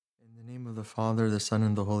the Father, the Son,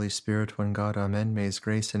 and the Holy Spirit, one God, Amen. May His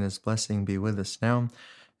grace and His blessing be with us now,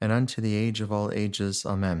 and unto the age of all ages,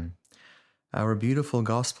 Amen. Our beautiful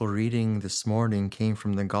Gospel reading this morning came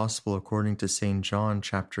from the Gospel according to St. John,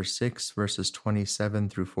 chapter 6, verses 27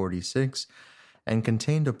 through 46, and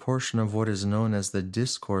contained a portion of what is known as the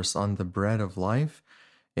Discourse on the Bread of Life,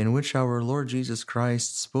 in which our Lord Jesus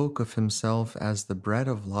Christ spoke of Himself as the bread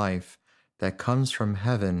of life that comes from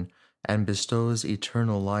heaven and bestows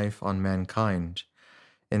eternal life on mankind.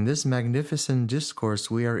 In this magnificent discourse,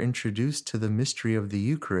 we are introduced to the mystery of the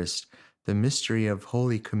Eucharist, the mystery of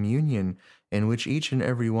Holy Communion, in which each and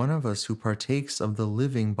every one of us who partakes of the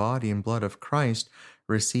living body and blood of Christ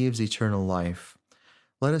receives eternal life.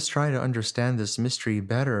 Let us try to understand this mystery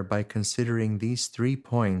better by considering these 3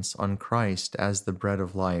 points on Christ as the bread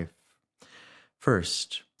of life.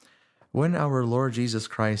 First, when our Lord Jesus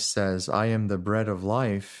Christ says, "I am the bread of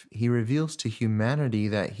life," He reveals to humanity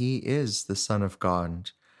that He is the Son of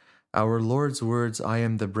God. Our Lord's words, "I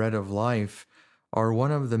am the bread of life," are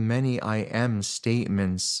one of the many "I am"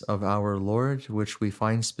 statements of our Lord, which we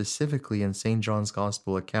find specifically in St. John's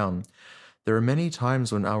Gospel account. There are many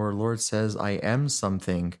times when our Lord says, "I am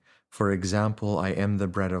something." For example, "I am the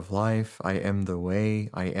bread of life," "I am the way,"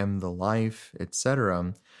 "I am the life,"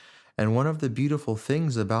 etc. And one of the beautiful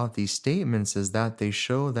things about these statements is that they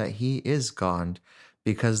show that He is God,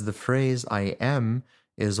 because the phrase "I am"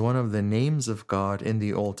 is one of the names of God in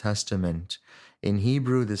the Old Testament. In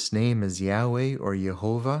Hebrew, this name is Yahweh or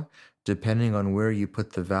Jehovah, depending on where you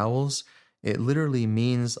put the vowels. It literally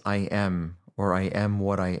means "I am," or "I am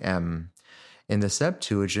what I am." In the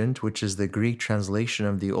Septuagint, which is the Greek translation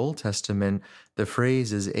of the Old Testament, the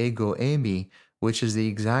phrase is ego eimi, which is the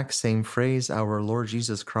exact same phrase our Lord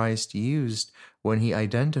Jesus Christ used when He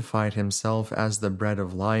identified Himself as the bread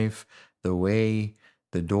of life, the way,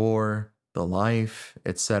 the door, the life,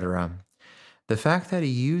 etc. The fact that He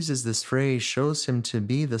uses this phrase shows Him to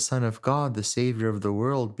be the Son of God, the Savior of the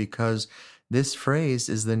world, because this phrase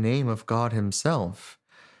is the name of God Himself.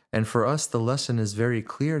 And for us, the lesson is very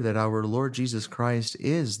clear that our Lord Jesus Christ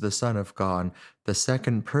is the Son of God, the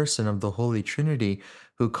second person of the Holy Trinity,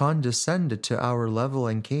 who condescended to our level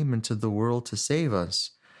and came into the world to save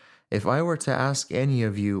us. If I were to ask any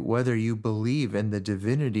of you whether you believe in the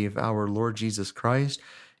divinity of our Lord Jesus Christ,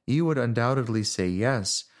 you would undoubtedly say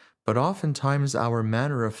yes. But oftentimes our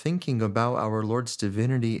manner of thinking about our Lord's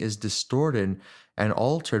divinity is distorted and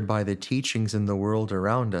altered by the teachings in the world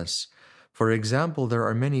around us. For example, there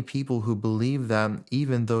are many people who believe that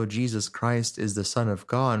even though Jesus Christ is the Son of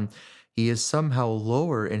God, He is somehow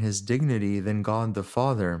lower in His dignity than God the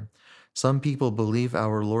Father. Some people believe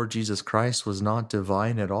our Lord Jesus Christ was not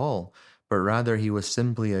divine at all, but rather He was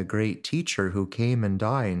simply a great teacher who came and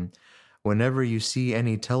died. Whenever you see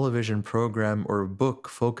any television program or book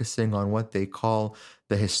focusing on what they call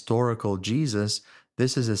the historical Jesus,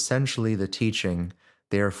 this is essentially the teaching.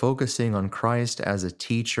 They are focusing on Christ as a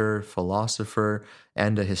teacher, philosopher,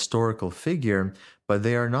 and a historical figure, but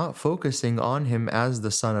they are not focusing on Him as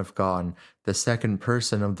the Son of God, the second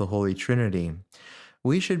person of the Holy Trinity.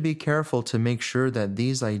 We should be careful to make sure that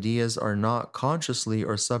these ideas are not consciously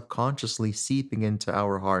or subconsciously seeping into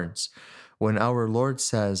our hearts. When our Lord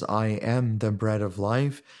says, "I am the bread of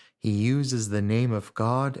life," He uses the name of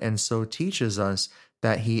God and so teaches us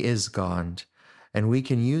that He is God. And we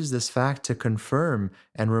can use this fact to confirm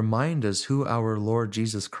and remind us who our Lord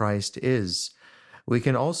Jesus Christ is. We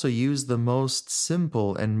can also use the most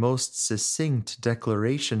simple and most succinct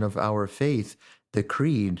declaration of our faith, the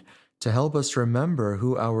Creed, to help us remember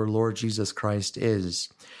who our Lord Jesus Christ is.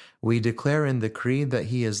 We declare in the Creed that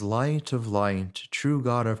He is light of light, true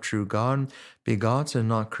God of true God, begotten,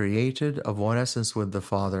 not created, of one essence with the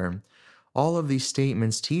Father. All of these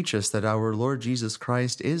statements teach us that our Lord Jesus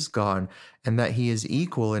Christ is God and that He is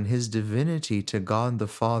equal in His divinity to God the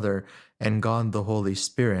Father and God the Holy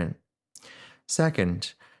Spirit.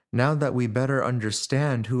 Second, now that we better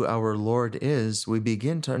understand who our Lord is, we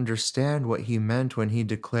begin to understand what He meant when He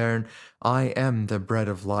declared, "I am the bread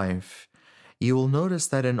of life." You will notice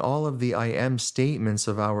that in all of the "I am" statements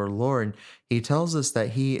of our Lord, He tells us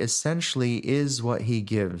that He essentially is what He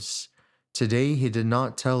gives. Today He did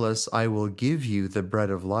not tell us, "I will give you the bread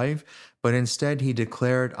of life," but instead He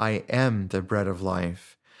declared, "I am the bread of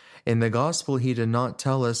life." In the Gospel He did not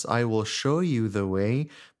tell us, "I will show you the way,"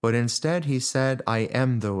 but instead He said, "I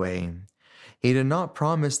am the way." He did not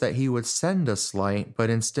promise that He would send us light, but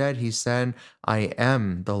instead He said, "I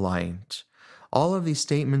am the light." All of these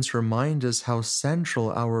statements remind us how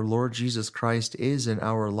central our Lord Jesus Christ is in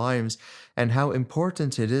our lives and how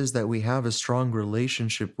important it is that we have a strong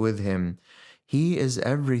relationship with Him. He is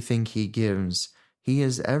everything He gives. He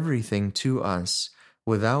is everything to us.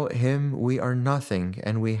 Without him, we are nothing,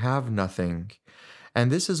 and we have nothing. And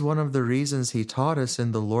this is one of the reasons he taught us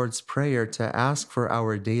in the Lord's Prayer to ask for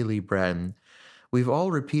our daily bread. We've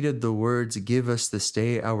all repeated the words, "Give us this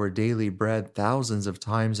day our daily bread," thousands of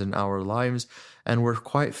times in our lives, and we're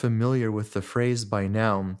quite familiar with the phrase by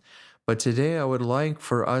now. But today I would like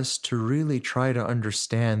for us to really try to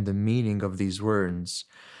understand the meaning of these words.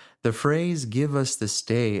 The phrase, "Give us this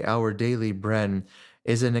day our daily bread,"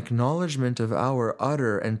 is an acknowledgement of our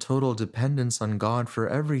utter and total dependence on God for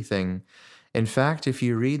everything. In fact, if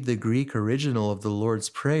you read the Greek original of the Lord's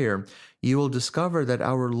Prayer, you will discover that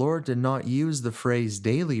our Lord did not use the phrase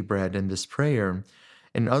daily bread in this prayer.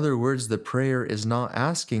 In other words, the prayer is not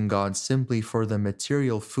asking God simply for the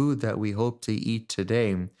material food that we hope to eat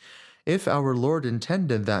today. If our Lord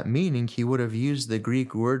intended that meaning, he would have used the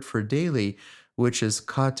Greek word for daily, which is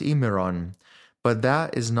kat imeron. But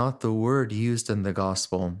that is not the word used in the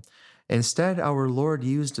Gospel. Instead, our Lord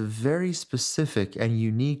used a very specific and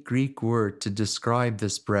unique Greek word to describe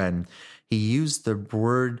this bread. He used the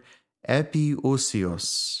word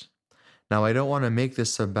epiousios. Now, I don't want to make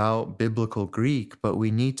this about biblical Greek, but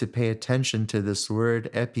we need to pay attention to this word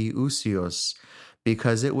epiousios,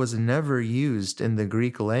 because it was never used in the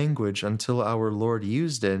Greek language until our Lord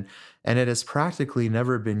used it, and it has practically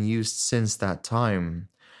never been used since that time.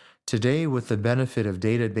 Today, with the benefit of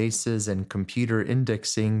databases and computer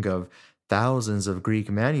indexing of thousands of Greek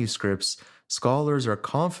manuscripts, scholars are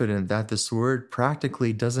confident that this word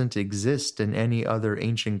practically doesn't exist in any other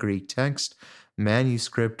ancient Greek text,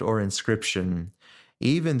 manuscript, or inscription.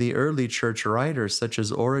 Even the early church writers, such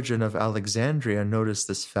as Origen of Alexandria, noticed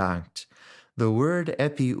this fact. The word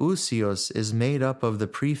epiousios is made up of the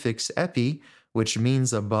prefix epi, which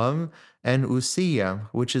means above, and ousia,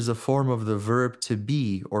 which is a form of the verb to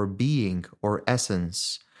be, or being, or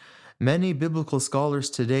essence. Many biblical scholars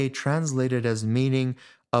today translate it as meaning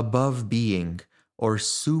above being, or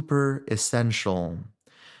super essential.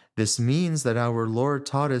 This means that our Lord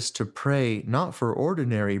taught us to pray not for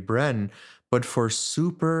ordinary bread, but for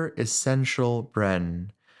super essential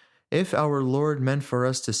bread. If our Lord meant for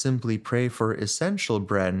us to simply pray for essential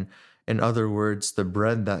bread, in other words, the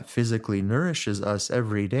bread that physically nourishes us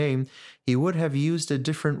every day, he would have used a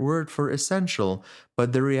different word for essential,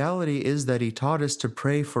 but the reality is that he taught us to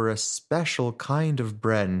pray for a special kind of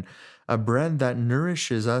bread, a bread that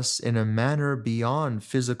nourishes us in a manner beyond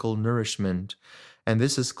physical nourishment. And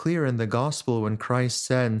this is clear in the gospel when Christ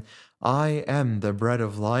said, "I am the bread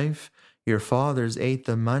of life. Your fathers ate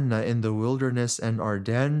the manna in the wilderness and are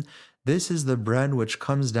dead. This is the bread which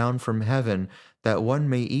comes down from heaven, that one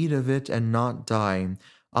may eat of it and not die.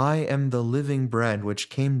 I am the living bread which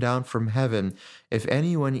came down from heaven. If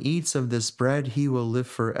anyone eats of this bread, he will live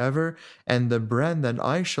forever. And the bread that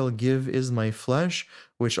I shall give is my flesh,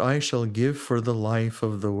 which I shall give for the life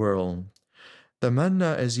of the world." The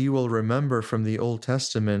manna, as you will remember from the Old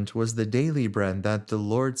Testament, was the daily bread that the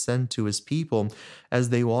Lord sent to his people as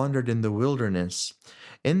they wandered in the wilderness.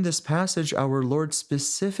 In this passage, our Lord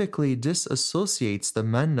specifically disassociates the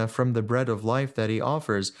manna from the bread of life that he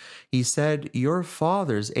offers. He said, "Your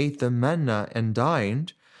fathers ate the manna and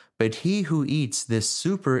died, but he who eats this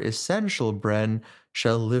super essential bread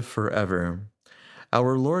shall live forever."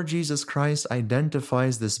 Our Lord Jesus Christ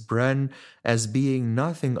identifies this bread as being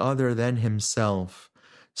nothing other than himself.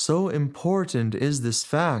 So important is this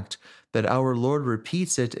fact that our Lord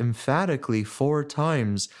repeats it emphatically 4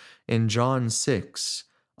 times in John 6.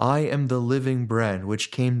 "I am the living bread which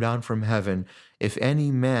came down from heaven. If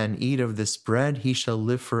any man eat of this bread, he shall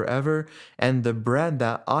live forever. And the bread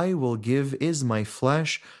that I will give is my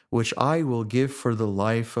flesh, which I will give for the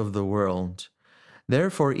life of the world."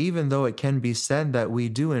 Therefore, even though it can be said that we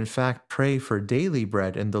do in fact pray for daily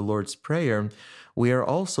bread in the Lord's Prayer, we are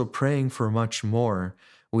also praying for much more.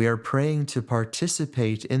 We are praying to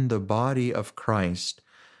participate in the body of Christ.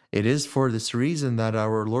 It is for this reason that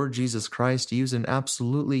our Lord Jesus Christ used an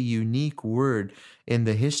absolutely unique word in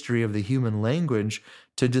the history of the human language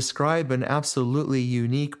to describe an absolutely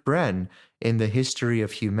unique bread in the history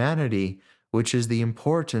of humanity, which is the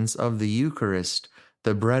importance of the Eucharist,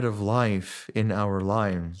 the bread of life in our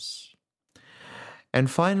lives. And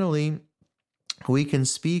finally, we can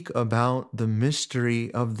speak about the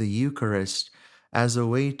mystery of the Eucharist as a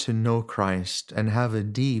way to know Christ and have a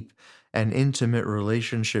deep and intimate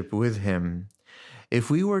relationship with him. If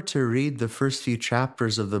we were to read the first few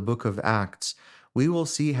chapters of the book of Acts, we will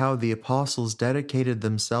see how the apostles dedicated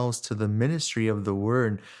themselves to the ministry of the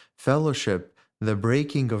word, fellowship, the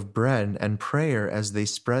breaking of bread, and prayer as they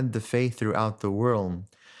spread the faith throughout the world.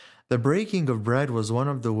 The breaking of bread was one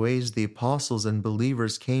of the ways the apostles and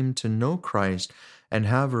believers came to know Christ and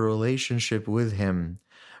have a relationship with him.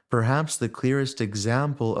 Perhaps the clearest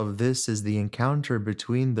example of this is the encounter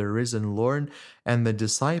between the risen Lord and the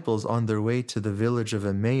disciples on their way to the village of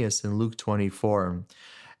Emmaus in Luke 24.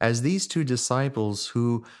 As these two disciples,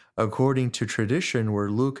 who, according to tradition, were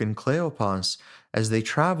Luke and Cleopas, as they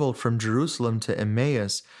traveled from Jerusalem to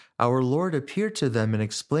Emmaus, our Lord appeared to them and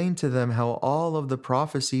explained to them how all of the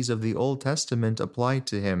prophecies of the Old Testament applied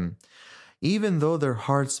to him. Even though their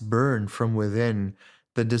hearts burned from within,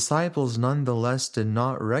 the disciples nonetheless did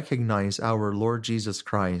not recognize our Lord Jesus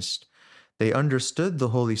Christ. They understood the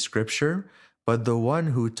Holy Scripture, but the one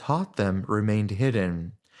who taught them remained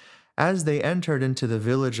hidden. As they entered into the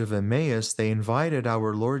village of Emmaus, they invited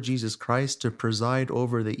our Lord Jesus Christ to preside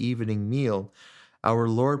over the evening meal. Our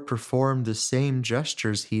Lord performed the same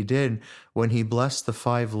gestures he did when he blessed the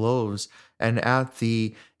 5 loaves, and at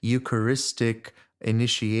the Eucharistic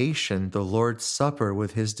initiation, the Lord's Supper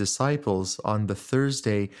with his disciples on the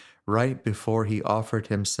Thursday right before he offered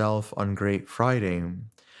himself on Great Friday.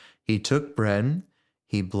 He took bread,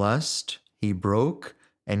 he blessed, he broke,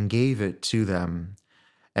 and gave it to them.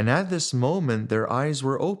 And at this moment their eyes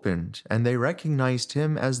were opened, and they recognized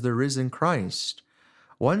him as the risen Christ.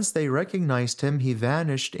 Once they recognized him, he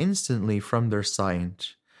vanished instantly from their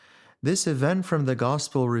sight. This event from the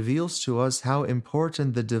Gospel reveals to us how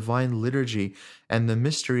important the divine liturgy and the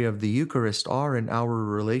mystery of the Eucharist are in our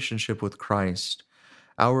relationship with Christ.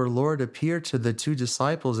 Our Lord appeared to the 2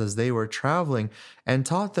 disciples as they were traveling and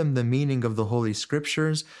taught them the meaning of the Holy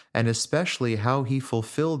Scriptures and especially how he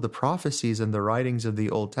fulfilled the prophecies and the writings of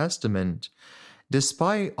the Old Testament.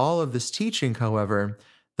 Despite all of this teaching, however,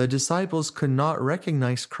 the disciples could not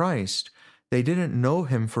recognize Christ. They didn't know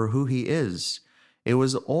him for who he is. It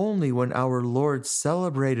was only when our Lord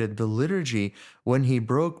celebrated the liturgy, when he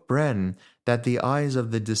broke bread, that the eyes of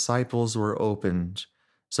the disciples were opened.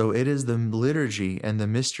 So it is the liturgy and the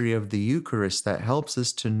mystery of the Eucharist that helps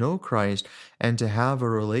us to know Christ and to have a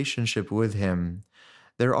relationship with him.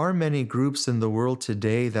 There are many groups in the world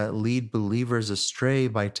today that lead believers astray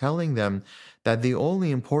by telling them that the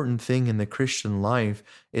only important thing in the Christian life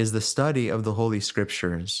is the study of the Holy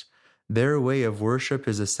Scriptures. Their way of worship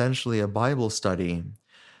is essentially a Bible study.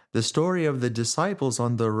 The story of the disciples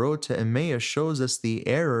on the road to Emmaus shows us the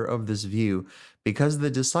error of this view, because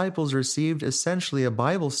the disciples received essentially a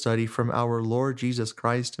Bible study from our Lord Jesus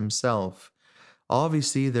Christ himself.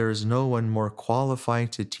 Obviously, there is no one more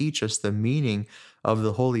qualified to teach us the meaning of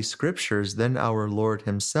the Holy Scriptures than our Lord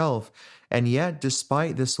himself, and yet,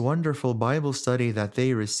 despite this wonderful Bible study that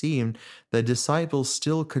they received, the disciples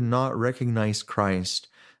still could not recognize Christ.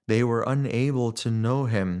 They were unable to know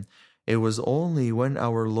him. It was only when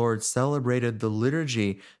our Lord celebrated the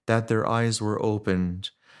liturgy that their eyes were opened.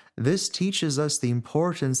 This teaches us the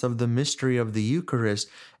importance of the mystery of the Eucharist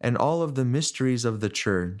and all of the mysteries of the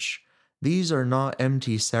Church. These are not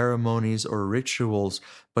empty ceremonies or rituals,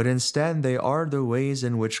 but instead they are the ways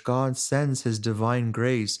in which God sends his divine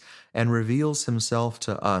grace and reveals himself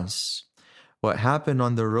to us. What happened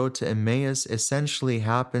on the road to Emmaus essentially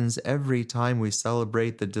happens every time we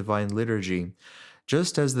celebrate the divine liturgy.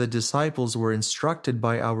 Just as the disciples were instructed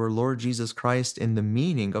by our Lord Jesus Christ in the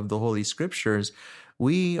meaning of the Holy Scriptures,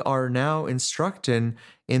 we are now instructed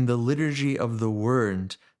in the liturgy of the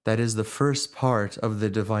Word. That is the first part of the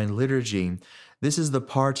divine liturgy. This is the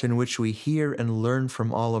part in which we hear and learn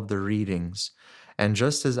from all of the readings. And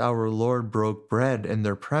just as our Lord broke bread in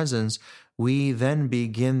their presence, we then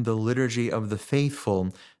begin the liturgy of the faithful,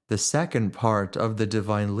 the second part of the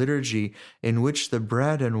divine liturgy, in which the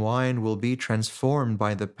bread and wine will be transformed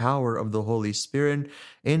by the power of the Holy Spirit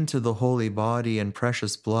into the holy body and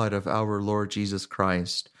precious blood of our Lord Jesus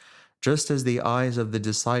Christ. Just as the eyes of the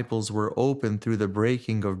disciples were opened through the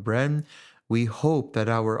breaking of bread, we hope that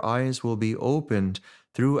our eyes will be opened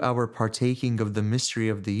through our partaking of the mystery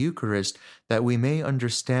of the Eucharist, that we may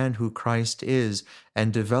understand who Christ is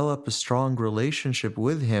and develop a strong relationship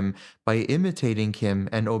with him by imitating him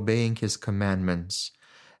and obeying his commandments.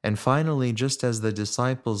 And finally, just as the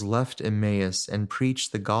disciples left Emmaus and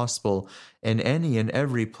preached the gospel in any and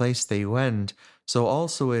every place they went, so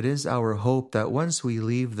also it is our hope that once we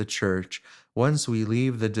leave the church, once we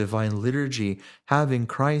leave the divine liturgy, having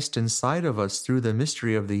Christ inside of us through the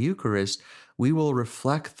mystery of the Eucharist, we will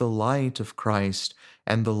reflect the light of Christ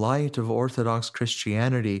and the light of Orthodox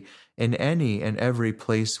Christianity in any and every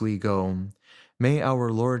place we go. May our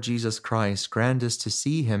Lord Jesus Christ grant us to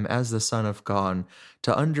see him as the Son of God,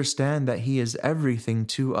 to understand that he is everything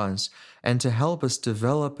to us, and to help us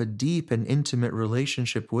develop a deep and intimate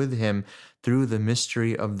relationship with him through the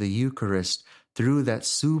mystery of the Eucharist, through that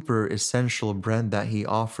super essential bread that he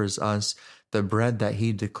offers us, the bread that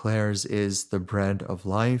he declares is the bread of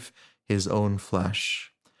life, his own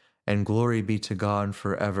flesh. And glory be to God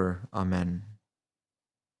forever. Amen.